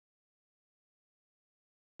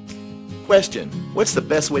Question: what's the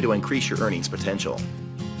best way to increase your earnings potential?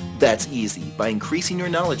 That's easy, by increasing your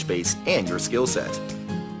knowledge base and your skill set.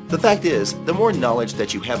 The fact is, the more knowledge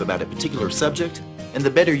that you have about a particular subject, and the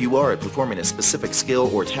better you are at performing a specific skill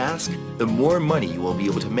or task, the more money you will be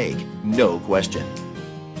able to make, no question.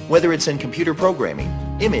 Whether it's in computer programming,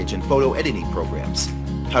 image and photo editing programs,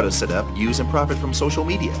 how to set up, use and profit from social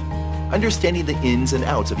media, understanding the ins and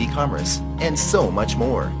outs of e-commerce, and so much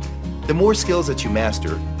more. The more skills that you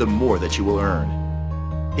master, the more that you will earn.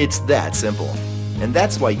 It's that simple, and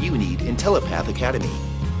that's why you need Intellipath Academy.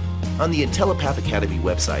 On the Intellipath Academy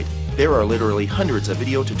website, there are literally hundreds of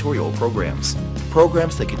video tutorial programs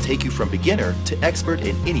that can take you from beginner to expert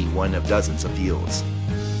in any one of dozens of fields.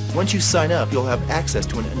 Once you sign up, you'll have access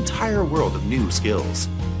to an entire world of new skills.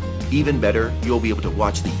 Even better, you'll be able to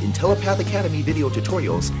watch the Intellipath Academy video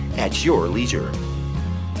tutorials at your leisure.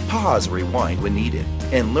 Pause, rewind when needed,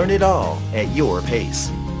 and learn it all at your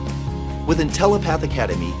pace. With Intellipath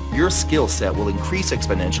Academy, your skill set will increase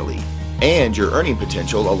exponentially, and your earning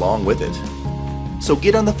potential along with it. So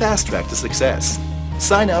get on the fast track to success.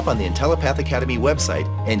 Sign up on the Intellipath Academy website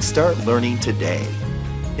and start learning today.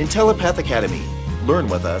 Intellipath Academy. Learn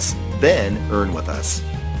with us, then earn with us.